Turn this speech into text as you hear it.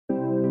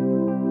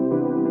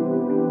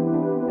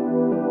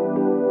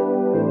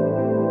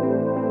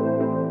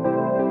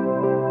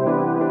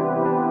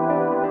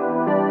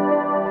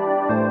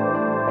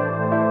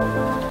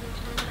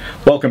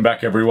Welcome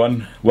back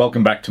everyone,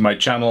 welcome back to my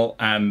channel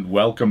and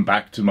welcome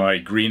back to my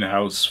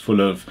greenhouse full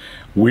of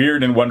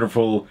weird and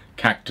wonderful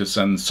cactus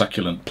and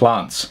succulent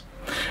plants.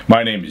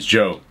 My name is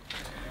Joe.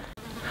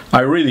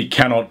 I really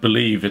cannot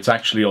believe it's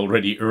actually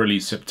already early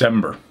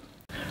September.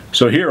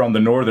 So here on the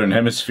northern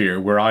hemisphere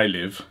where I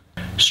live,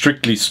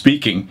 strictly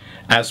speaking,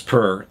 as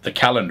per the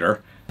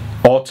calendar,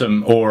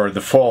 autumn or the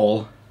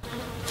fall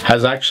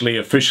has actually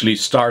officially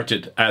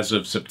started as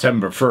of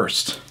September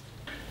 1st.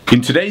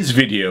 In today's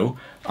video,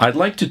 I'd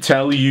like to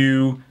tell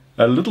you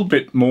a little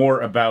bit more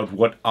about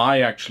what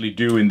I actually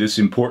do in this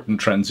important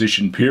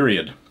transition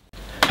period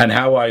and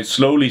how I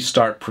slowly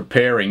start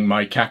preparing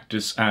my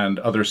cactus and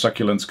other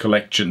succulents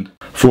collection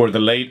for the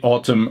late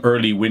autumn,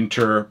 early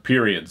winter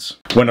periods,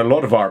 when a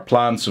lot of our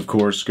plants, of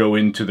course, go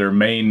into their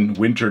main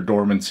winter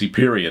dormancy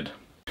period.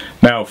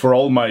 Now, for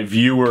all my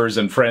viewers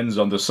and friends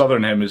on the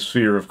southern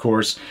hemisphere, of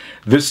course,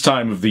 this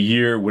time of the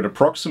year would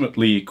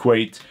approximately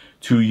equate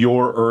to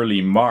your early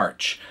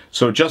March.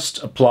 So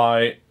just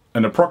apply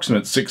an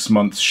approximate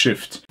 6-month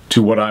shift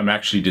to what I'm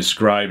actually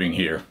describing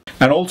here.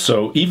 And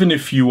also, even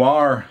if you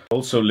are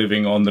also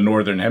living on the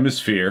northern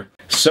hemisphere,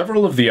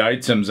 several of the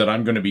items that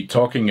I'm going to be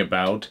talking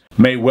about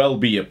may well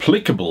be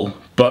applicable,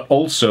 but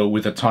also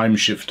with a time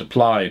shift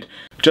applied,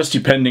 just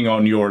depending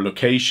on your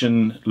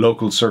location,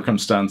 local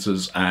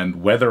circumstances,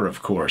 and weather,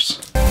 of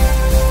course.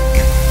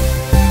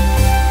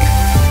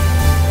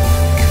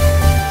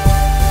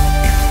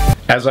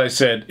 As I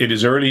said, it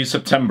is early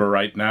September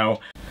right now,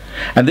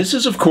 and this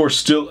is of course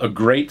still a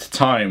great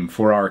time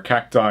for our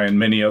cacti and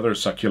many other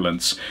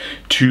succulents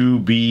to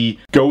be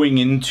going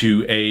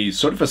into a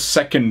sort of a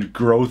second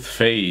growth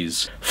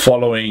phase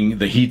following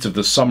the heat of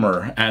the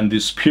summer and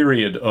this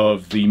period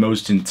of the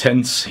most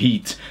intense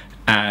heat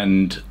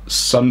and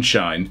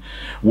sunshine,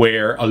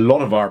 where a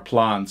lot of our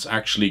plants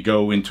actually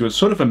go into a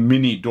sort of a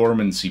mini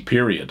dormancy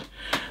period.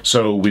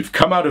 So we've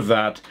come out of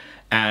that,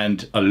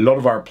 and a lot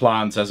of our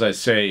plants, as I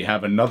say,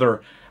 have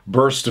another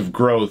burst of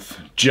growth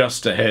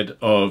just ahead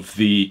of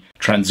the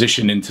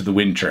transition into the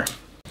winter.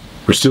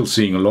 We're still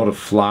seeing a lot of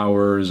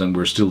flowers, and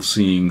we're still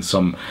seeing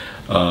some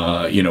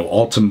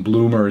autumn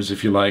bloomers,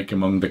 if you like,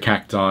 among the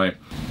cacti.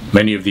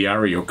 Many of the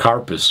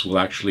Ariocarpus will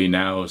actually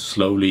now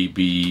slowly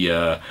be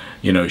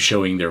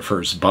showing their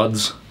first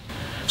buds.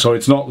 So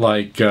it's not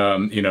like,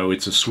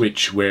 it's a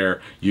switch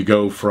where you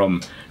go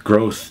from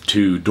growth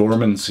to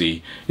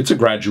dormancy. It's a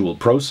gradual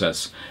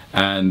process,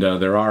 and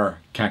there are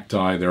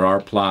cacti, there are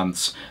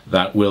plants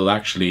that will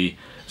actually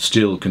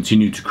still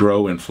continue to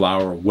grow and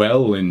flower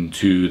well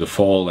into the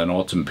fall and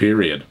autumn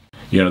period.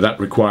 That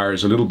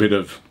requires a little bit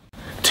of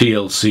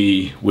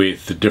TLC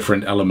with the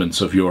different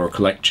elements of your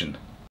collection.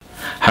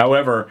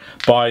 However,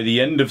 by the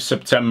end of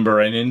September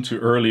and into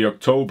early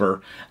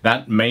October,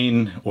 that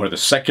main or the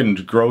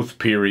second growth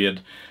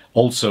period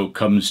also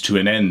comes to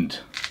an end.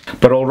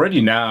 But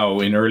already now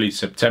in early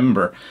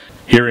September,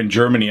 here in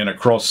Germany and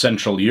across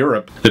Central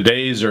Europe, the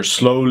days are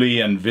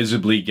slowly and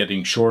visibly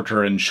getting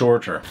shorter and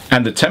shorter,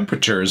 and the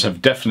temperatures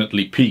have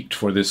definitely peaked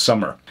for this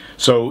summer.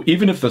 So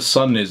even if the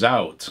sun is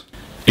out,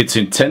 its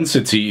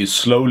intensity is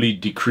slowly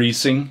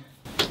decreasing.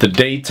 The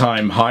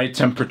daytime high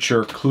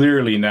temperature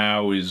clearly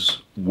now is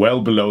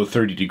well below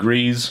 30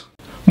 degrees,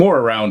 more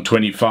around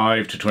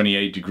 25 to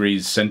 28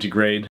 degrees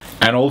centigrade,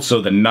 and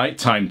also the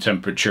nighttime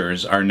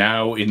temperatures are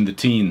now in the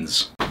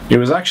teens. It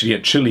was actually a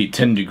chilly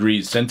 10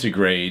 degrees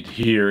centigrade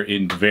here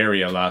in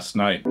Bavaria last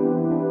night.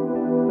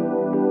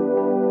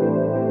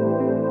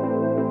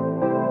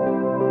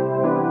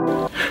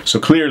 So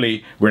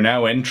clearly we're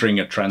now entering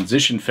a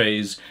transition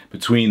phase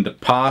between the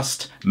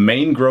past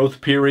main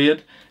growth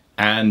period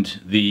and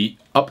the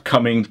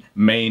upcoming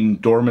main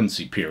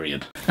dormancy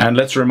period. And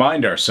let's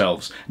remind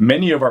ourselves,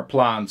 many of our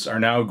plants are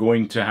now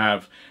going to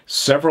have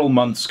several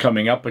months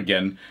coming up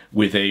again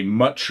with a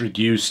much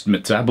reduced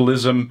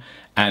metabolism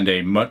and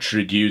a much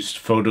reduced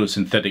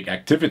photosynthetic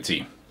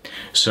activity.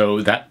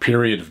 So that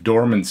period of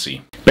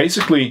dormancy.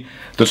 Basically,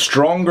 the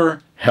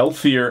stronger,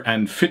 healthier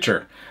and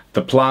fitter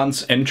the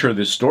plants enter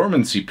this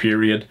dormancy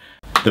period,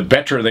 the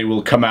better they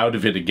will come out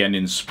of it again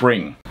in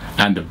spring.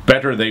 And the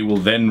better they will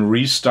then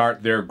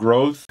restart their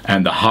growth,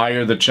 and the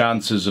higher the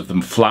chances of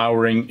them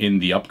flowering in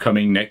the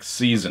upcoming next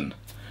season,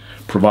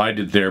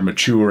 provided they're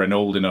mature and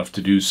old enough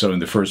to do so in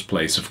the first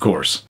place, of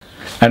course.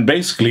 And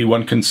basically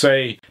one can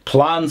say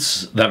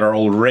plants that are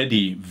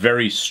already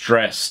very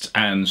stressed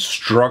and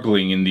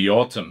struggling in the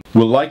autumn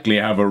will likely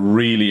have a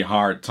really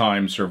hard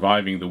time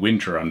surviving the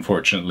winter,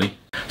 unfortunately.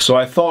 So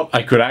I thought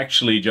I could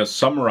actually just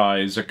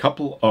summarize a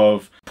couple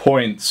of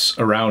points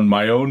around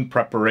my own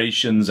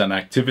preparations and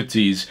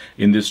activities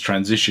in this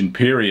transition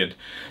period,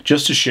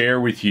 just to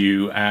share with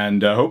you,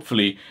 and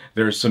hopefully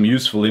there's some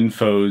useful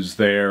infos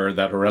there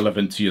that are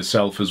relevant to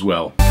yourself as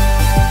well.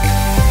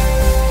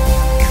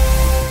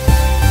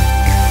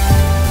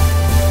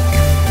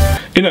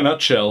 In a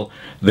nutshell,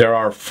 there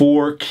are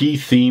 4 key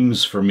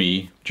themes for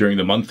me during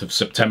the month of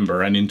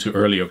September and into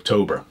early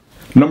October.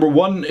 Number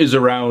 1 is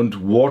around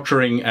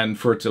watering and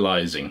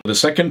fertilizing. The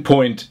second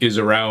point is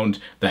around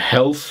the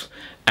health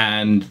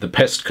and the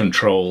pest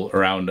control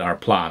around our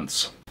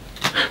plants.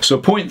 So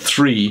point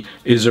 3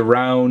 is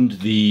around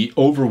the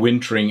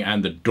overwintering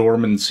and the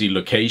dormancy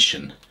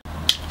location.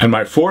 And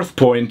my 4th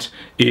point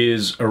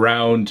is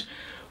around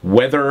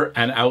weather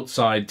and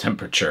outside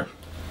temperature.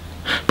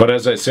 But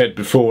as I said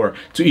before,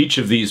 to each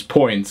of these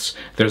points,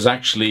 there's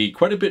actually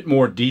quite a bit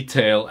more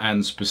detail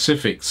and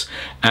specifics,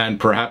 and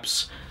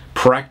perhaps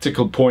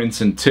practical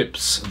points and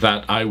tips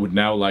that I would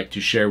now like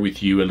to share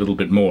with you a little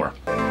bit more.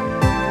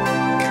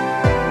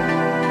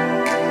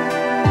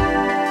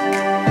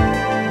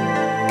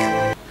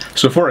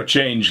 So for a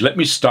change, let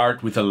me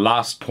start with the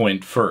last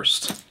point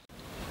first.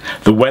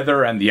 The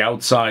weather and the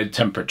outside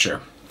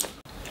temperature,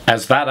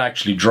 as that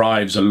actually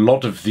drives a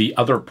lot of the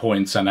other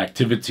points and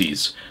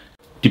activities,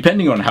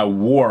 depending on how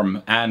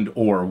warm and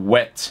or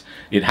wet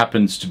it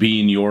happens to be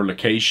in your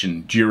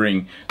location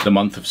during the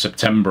month of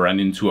September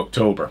and into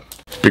October.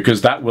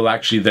 Because that will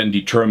actually then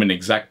determine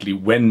exactly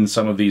when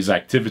some of these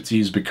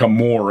activities become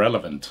more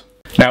relevant.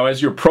 Now,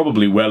 as you're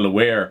probably well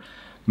aware,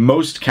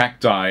 most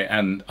cacti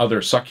and other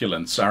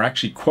succulents are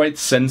actually quite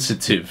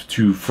sensitive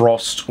to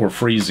frost or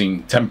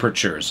freezing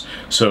temperatures,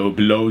 so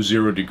below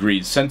 0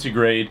 degrees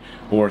centigrade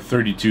or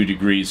 32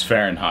 degrees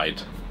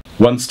Fahrenheit.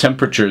 Once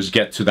temperatures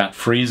get to that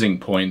freezing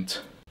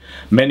point,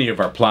 many of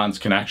our plants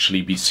can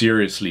actually be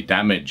seriously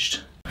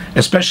damaged,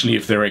 especially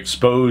if they're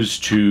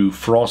exposed to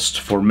frost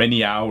for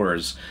many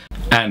hours,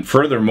 and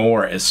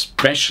furthermore,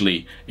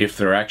 especially if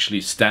they're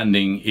actually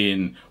standing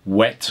in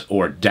wet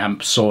or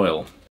damp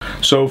soil.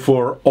 So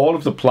for all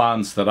of the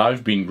plants that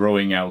I've been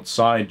growing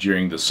outside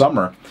during the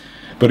summer,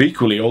 but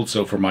equally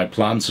also for my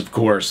plants, of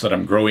course, that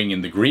I'm growing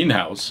in the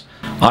greenhouse,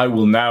 I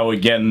will now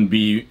again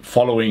be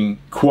following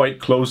quite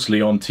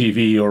closely on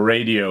TV or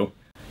radio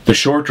the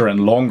shorter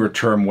and longer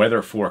term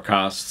weather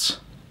forecasts,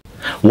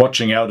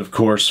 watching out, of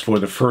course, for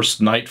the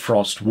first night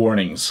frost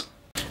warnings.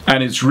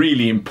 And it's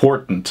really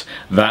important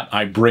that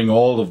I bring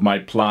all of my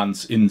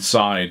plants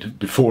inside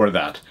before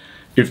that,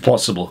 if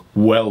possible,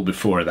 well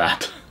before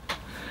that.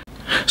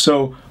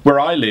 So where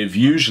I live,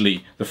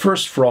 usually the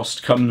first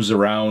frost comes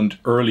around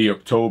early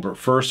October,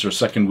 1st or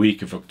 2nd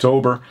week of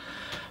October.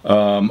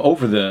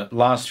 Over the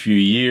last few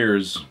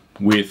years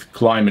with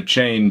climate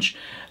change,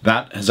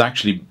 that has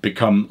actually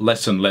become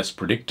less and less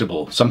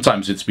predictable.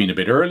 Sometimes it's been a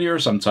bit earlier,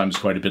 sometimes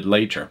quite a bit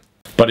later.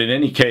 But in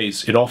any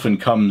case, it often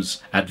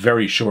comes at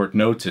very short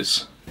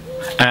notice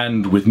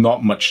and with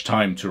not much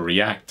time to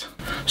react.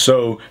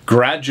 So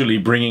gradually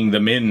bringing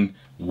them in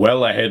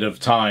well ahead of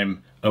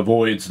time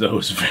avoids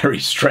those very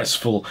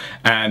stressful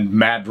and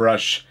mad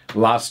rush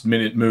last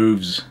minute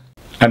moves.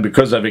 And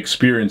because I've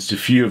experienced a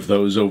few of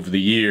those over the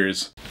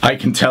years, I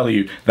can tell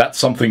you that's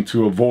something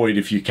to avoid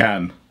if you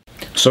can.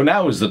 So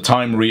now is the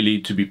time really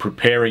to be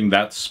preparing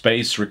that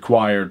space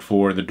required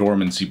for the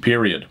dormancy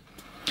period.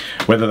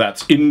 Whether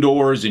that's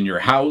indoors in your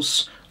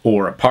house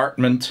or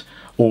apartment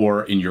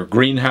or in your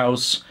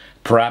greenhouse,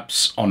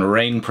 perhaps on a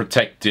rain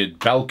protected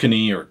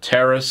balcony or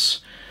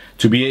terrace,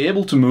 to be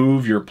able to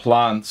move your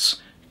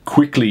plants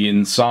quickly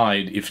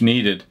inside if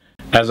needed.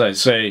 As I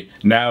say,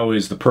 now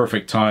is the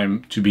perfect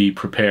time to be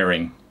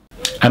preparing.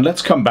 And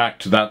let's come back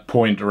to that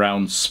point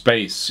around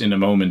space in a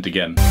moment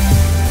again.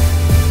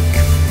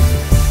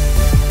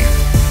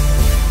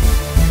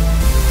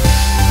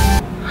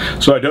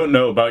 So I don't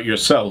know about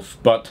yourself,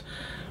 but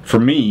for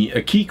me,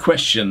 a key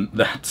question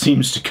that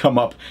seems to come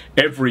up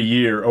every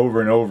year over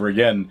and over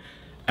again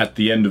at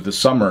the end of the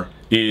summer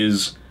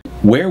is,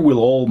 where will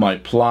all my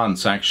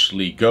plants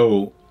actually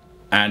go,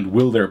 and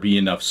will there be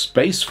enough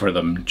space for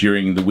them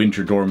during the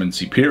winter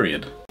dormancy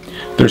period?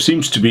 There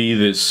seems to be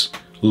this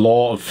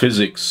law of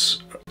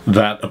physics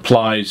that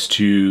applies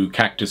to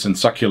cactus and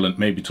succulent,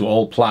 maybe to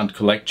all plant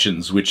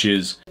collections, which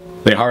is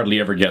they hardly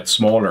ever get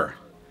smaller.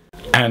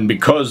 And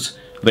because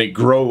they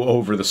grow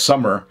over the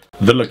summer,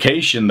 the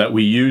location that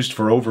we used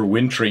for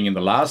overwintering in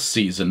the last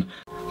season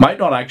might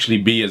not actually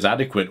be as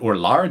adequate or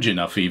large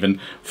enough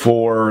even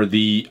for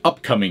the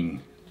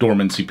upcoming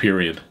dormancy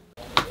period.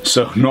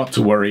 So not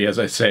to worry, as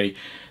I say,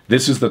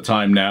 this is the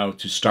time now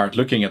to start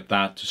looking at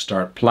that, to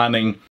start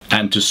planning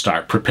and to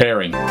start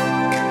preparing.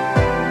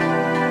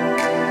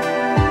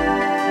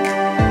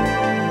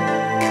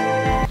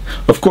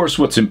 Of course,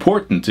 what's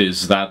important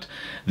is that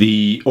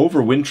the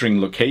overwintering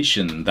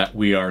location that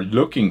we are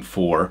looking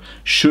for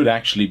should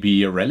actually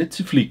be a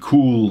relatively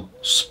cool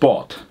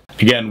spot.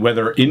 Again,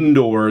 whether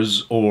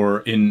indoors or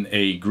in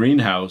a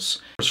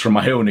greenhouse, from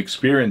my own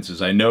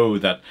experiences, I know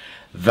that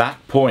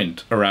that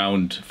point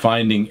around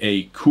finding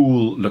a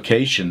cool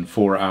location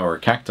for our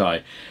cacti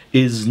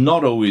is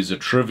not always a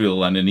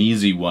trivial and an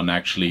easy one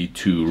actually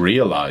to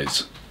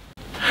realize.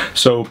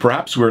 So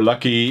perhaps we're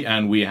lucky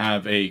and we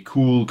have a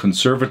cool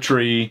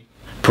conservatory.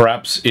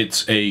 Perhaps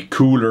it's a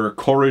cooler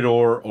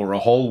corridor or a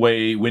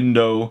hallway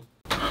window,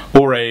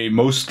 or a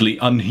mostly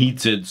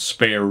unheated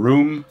spare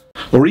room,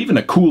 or even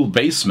a cool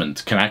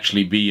basement can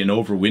actually be an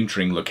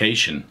overwintering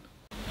location.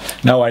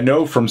 Now, I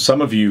know from some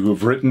of you who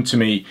have written to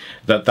me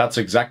that that's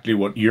exactly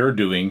what you're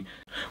doing,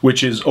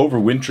 which is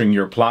overwintering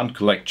your plant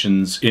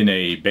collections in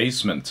a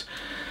basement.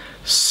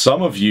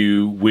 Some of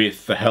you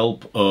with the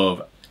help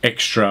of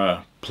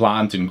extra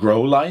plant and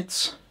grow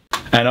lights.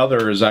 and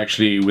others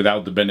actually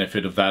without the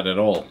benefit of that at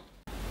all.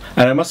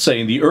 And I must say,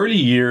 in the early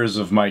years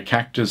of my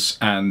cactus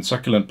and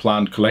succulent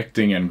plant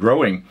collecting and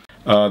growing,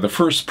 the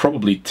first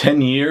probably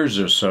 10 years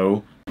or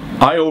so,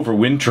 I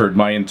overwintered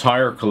my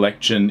entire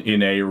collection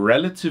in a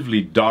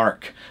relatively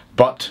dark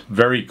but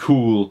very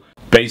cool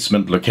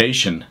basement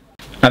location.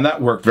 And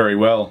that worked very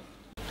well.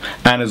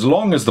 And as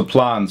long as the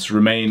plants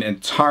remain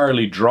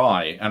entirely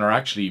dry, and are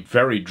actually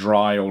very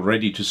dry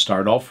already to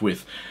start off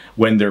with,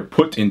 when they're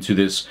put into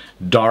this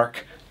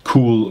dark,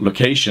 cool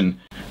location,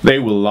 they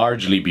will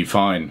largely be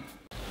fine.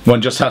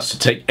 One just has to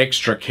take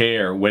extra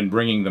care when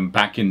bringing them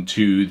back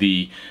into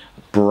the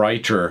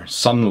brighter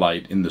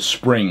sunlight in the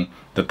spring,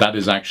 that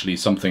is actually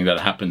something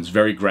that happens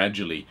very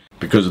gradually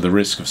because of the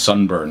risk of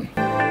sunburn.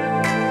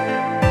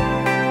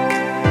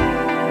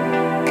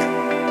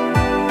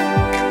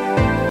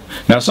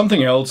 Now,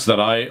 something else that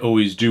I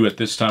always do at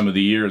this time of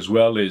the year as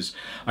well is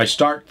I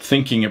start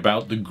thinking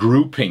about the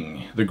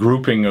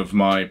grouping of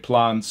my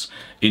plants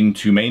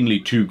into mainly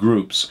two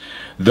groups.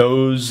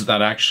 Those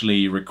that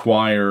actually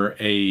require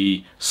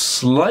a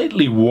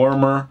slightly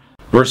warmer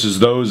versus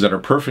those that are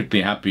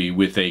perfectly happy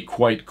with a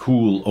quite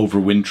cool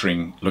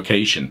overwintering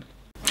location.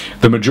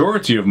 The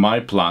majority of my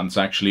plants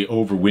actually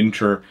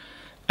overwinter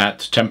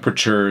at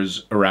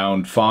temperatures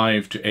around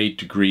 5 to 8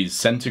 degrees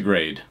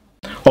centigrade.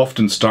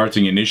 Often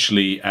starting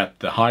initially at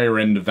the higher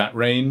end of that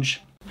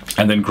range,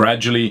 and then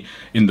gradually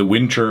in the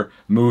winter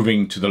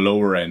moving to the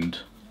lower end.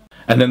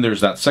 And then there's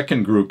that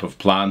second group of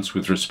plants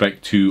with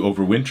respect to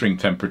overwintering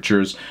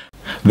temperatures,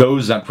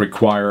 those that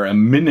require a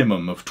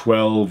minimum of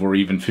 12 or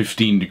even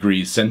 15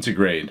 degrees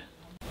centigrade.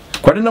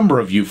 Quite a number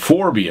of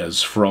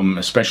euphorbias from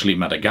especially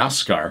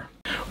Madagascar,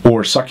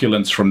 or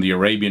succulents from the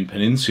Arabian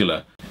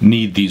Peninsula,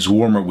 need these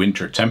warmer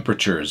winter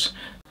temperatures.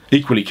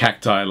 Equally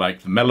cacti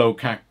like the mellow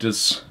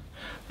cactus,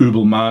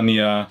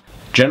 Ubelmania.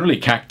 Generally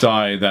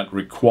cacti that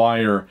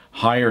require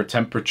higher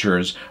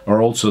temperatures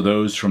are also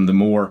those from the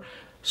more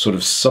sort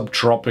of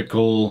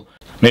subtropical,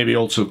 maybe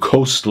also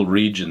coastal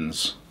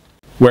regions,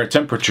 where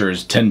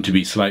temperatures tend to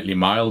be slightly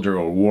milder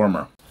or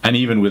warmer, and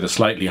even with a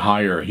slightly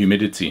higher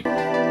humidity.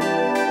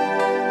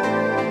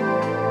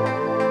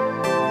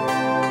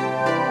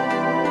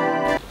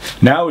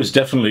 Now is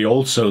definitely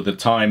also the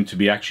time to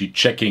be actually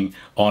checking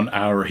on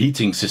our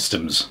heating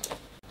systems.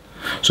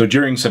 So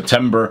during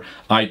September,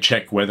 I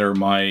check whether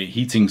my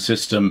heating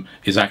system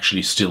is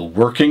actually still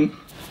working.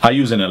 I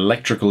use an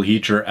electrical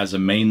heater as a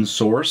main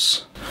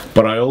source,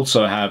 but I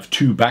also have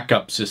two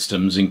backup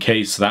systems in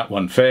case that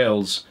one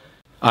fails.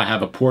 I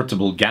have a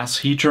portable gas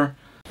heater,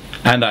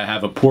 and I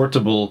have a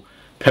portable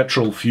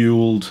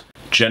petrol-fueled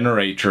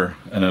generator,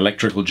 an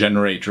electrical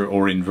generator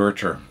or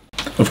inverter.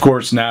 Of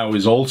course, now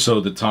is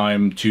also the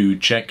time to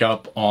check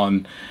up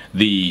on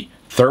the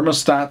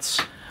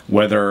thermostats,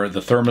 whether the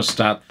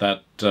thermostat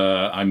that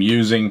I'm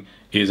using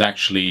is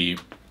actually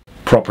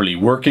properly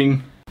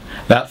working.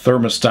 That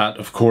thermostat,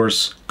 of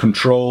course,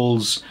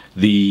 controls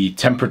the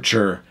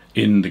temperature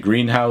in the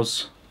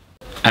greenhouse,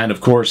 and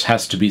of course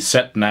has to be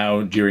set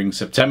now during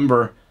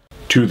September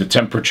to the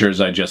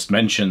temperatures I just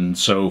mentioned,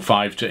 so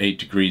 5 to 8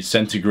 degrees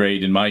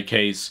centigrade in my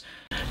case,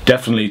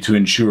 definitely to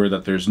ensure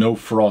that there's no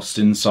frost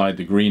inside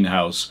the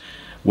greenhouse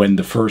when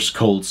the first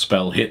cold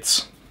spell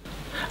hits.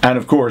 And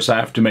of course I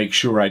have to make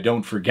sure I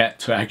don't forget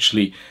to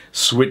actually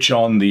switch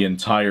on the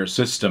entire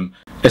system,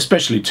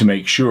 especially to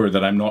make sure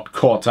that I'm not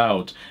caught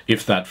out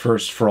if that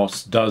first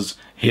frost does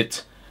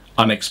hit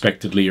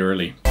unexpectedly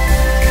early.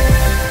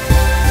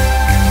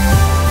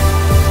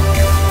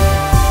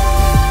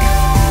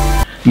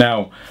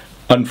 Now,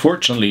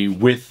 unfortunately,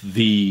 with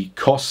the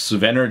costs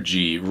of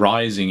energy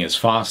rising as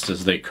fast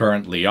as they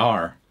currently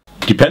are,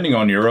 depending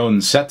on your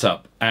own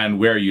setup and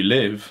where you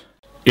live,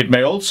 it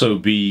may also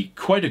be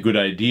quite a good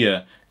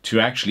idea to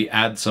actually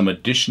add some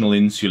additional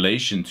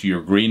insulation to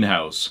your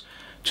greenhouse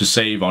to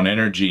save on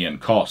energy and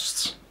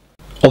costs.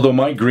 Although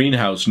my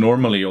greenhouse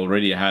normally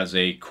already has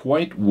a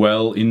quite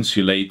well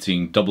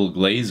insulating double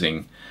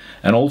glazing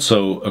and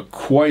also a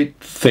quite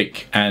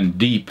thick and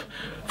deep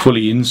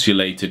fully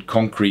insulated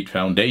concrete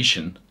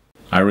foundation,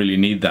 I really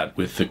need that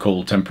with the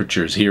cold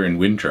temperatures here in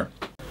winter,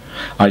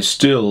 I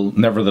still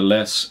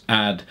nevertheless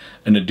add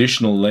an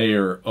additional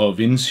layer of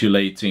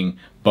insulating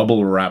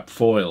bubble wrap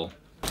foil.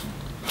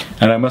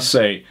 And I must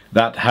say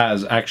that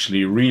has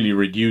actually really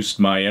reduced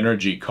my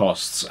energy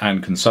costs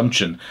and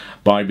consumption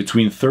by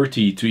between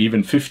 30 to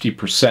even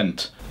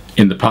 50%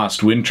 in the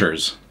past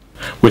winters.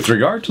 With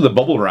regard to the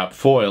bubble wrap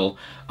foil,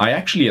 I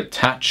actually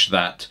attach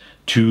that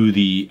to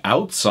the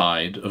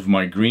outside of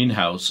my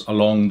greenhouse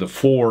along the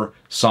 4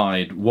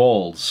 side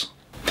walls.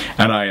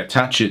 And I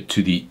attach it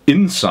to the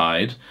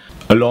inside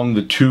along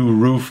the 2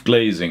 roof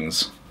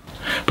glazings.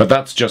 But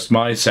that's just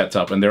my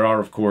setup, and there are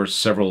of course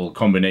several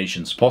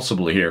combinations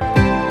possible here.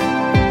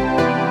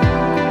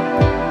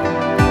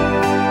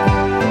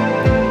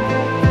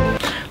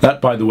 That,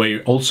 by the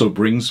way, also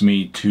brings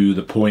me to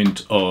the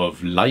point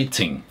of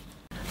lighting.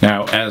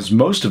 Now, as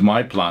most of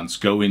my plants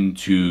go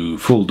into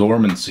full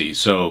dormancy,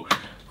 so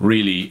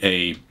really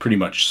a pretty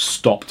much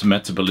stopped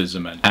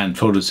metabolism and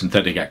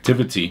photosynthetic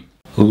activity,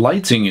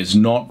 lighting is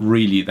not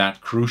really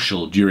that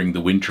crucial during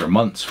the winter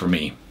months for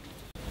me.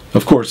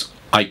 Of course,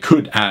 I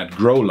could add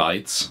grow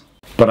lights,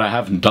 but I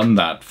haven't done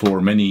that for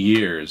many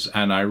years,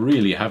 and I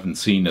really haven't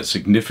seen a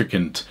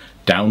significant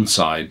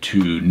downside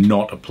to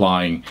not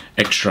applying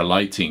extra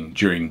lighting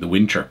during the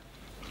winter.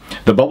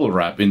 The bubble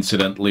wrap,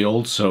 incidentally,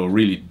 also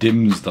really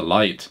dims the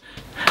light,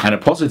 and a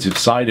positive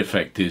side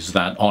effect is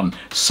that on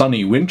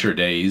sunny winter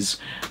days,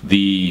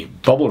 the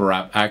bubble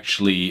wrap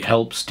actually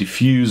helps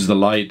diffuse the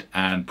light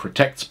and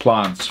protects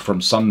plants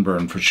from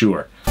sunburn for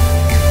sure.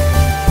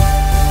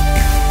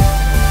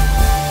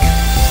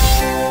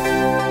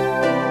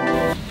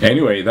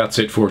 Anyway, that's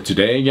it for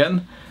today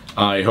again.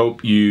 I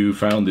hope you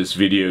found this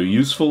video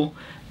useful,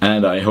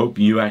 and I hope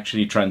you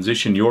actually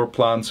transition your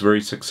plants very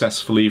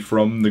successfully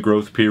from the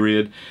growth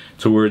period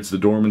towards the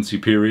dormancy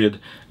period.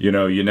 You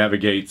know, you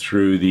navigate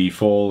through the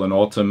fall and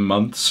autumn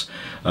months.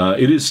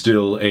 It is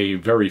still a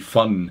very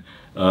fun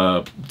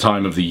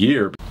time of the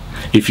year.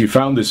 If you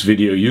found this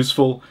video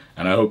useful,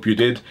 and I hope you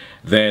did,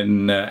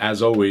 then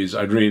as always,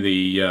 I'd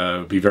really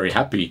be very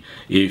happy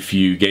if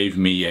you gave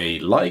me a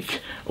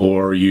like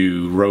or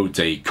you wrote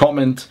a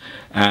comment,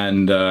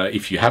 and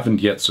if you haven't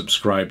yet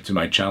subscribed to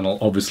my channel,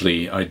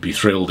 obviously I'd be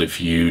thrilled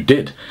if you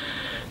did.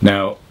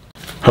 Now,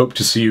 hope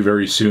to see you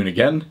very soon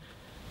again.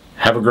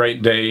 Have a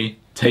great day,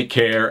 take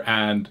care,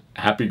 and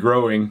happy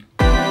growing!